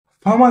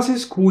Pharmacy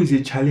school is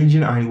a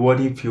challenging and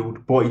rewarding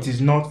field, but it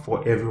is not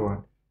for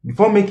everyone.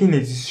 Before making a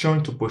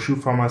decision to pursue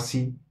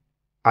pharmacy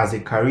as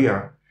a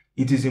career,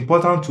 it is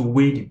important to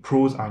weigh the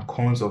pros and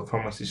cons of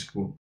pharmacy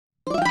school.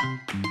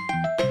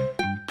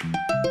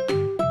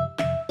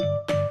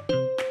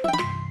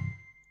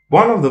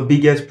 One of the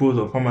biggest pros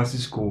of pharmacy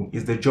school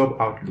is the job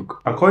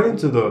outlook. According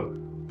to the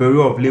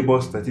Bureau of Labor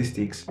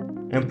Statistics,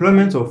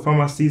 employment of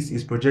pharmacists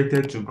is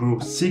projected to grow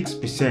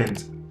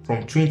 6%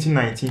 from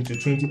 2019 to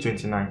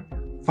 2029,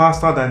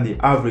 faster than the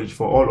average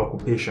for all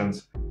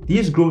occupations.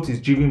 This growth is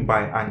driven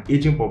by an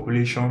aging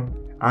population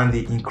and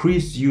the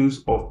increased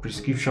use of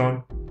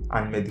prescription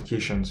and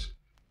medications.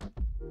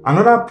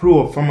 Another pro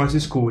of pharmacy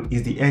school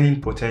is the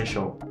earning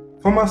potential.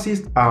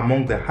 Pharmacists are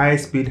among the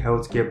highest paid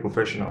healthcare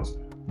professionals,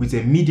 with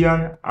a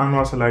median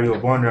annual salary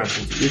of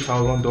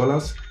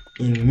 $128,000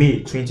 in May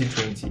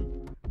 2020.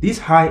 This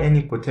high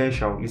earning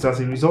potential is as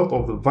a result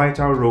of the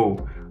vital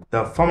role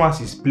that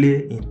pharmacists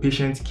play in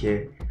patient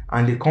care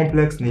and the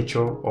complex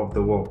nature of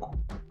the work.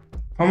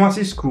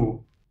 Pharmacy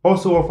school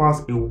also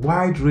offers a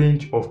wide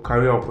range of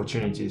career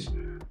opportunities.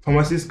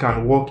 Pharmacists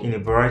can work in a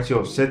variety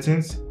of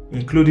settings,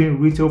 including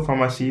retail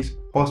pharmacies,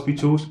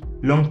 hospitals,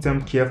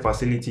 long-term care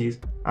facilities,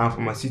 and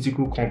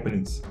pharmaceutical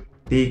companies.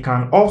 They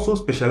can also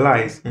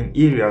specialize in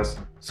areas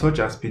such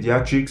as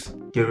pediatrics,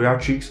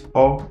 geriatrics,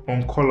 or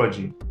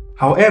oncology.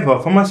 However,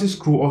 pharmacy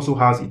school also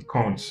has its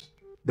cons.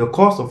 The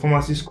cost of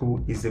pharmacy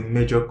school is a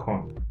major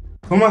con.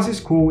 Pharmacy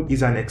school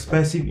is an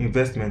expensive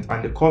investment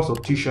and the cost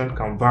of tuition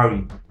can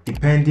vary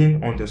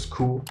depending on the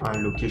school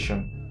and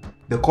location.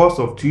 The cost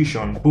of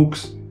tuition,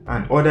 books,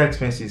 and other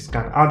expenses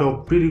can add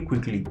up pretty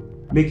quickly,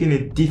 making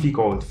it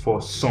difficult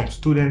for some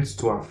students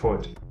to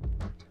afford.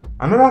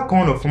 Another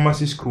con of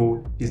pharmacy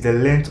school is the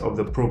length of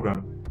the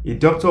program. A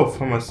Doctor of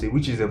Pharmacy,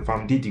 which is a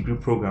PharmD degree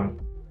program,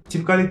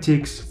 typically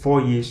takes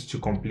 4 years to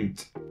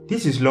complete.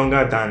 This is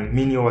longer than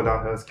many other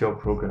healthcare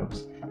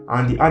programs,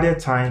 and the added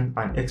time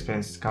and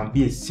expense can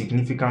be a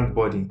significant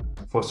burden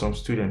for some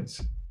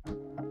students.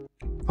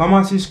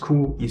 Pharmacy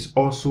school is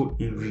also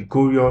a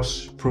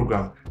rigorous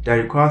program that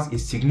requires a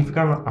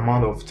significant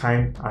amount of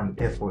time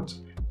and effort.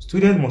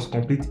 Students must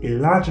complete a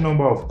large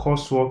number of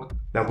coursework,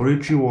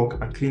 laboratory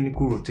work, and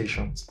clinical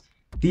rotations.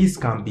 These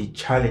can be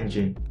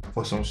challenging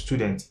for some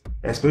students,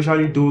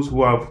 especially those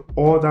who have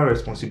other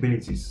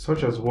responsibilities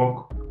such as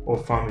work or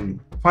family.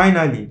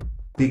 Finally,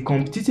 the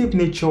competitive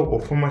nature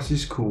of pharmacy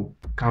school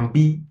can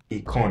be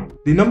a con.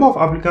 The number of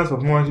applicants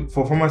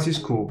for pharmacy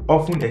school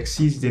often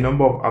exceeds the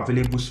number of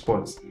available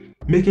spots,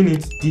 making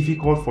it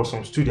difficult for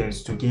some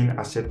students to gain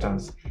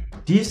acceptance.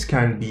 This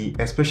can be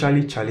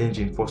especially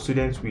challenging for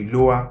students with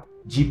lower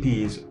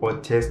GPAs or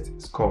test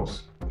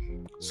scores.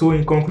 So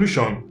in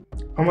conclusion,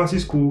 pharmacy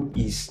school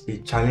is a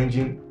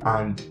challenging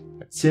and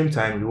at the same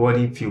time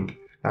rewarding field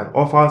that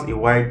offers a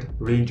wide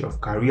range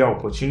of career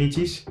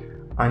opportunities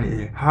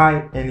and a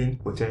high earning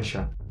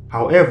potential.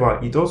 However,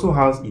 it also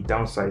has a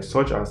downside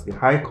such as the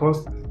high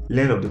cost,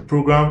 length of the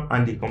program,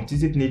 and the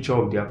competitive nature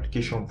of the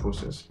application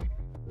process.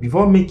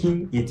 Before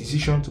making a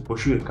decision to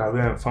pursue a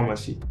career in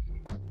pharmacy,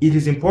 it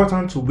is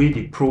important to weigh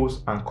the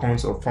pros and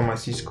cons of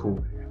pharmacy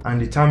school and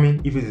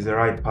determine if it is the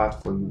right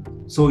path for you.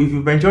 So if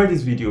you've enjoyed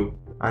this video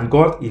and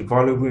got a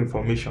valuable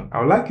information, I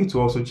would like you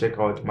to also check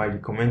out my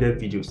recommended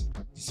videos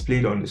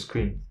displayed on the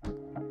screen.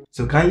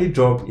 So kindly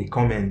drop a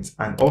comment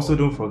and also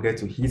don't forget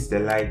to hit the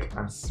like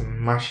and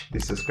smash the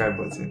subscribe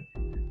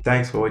button.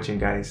 Thanks for watching,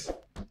 guys.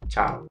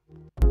 Ciao.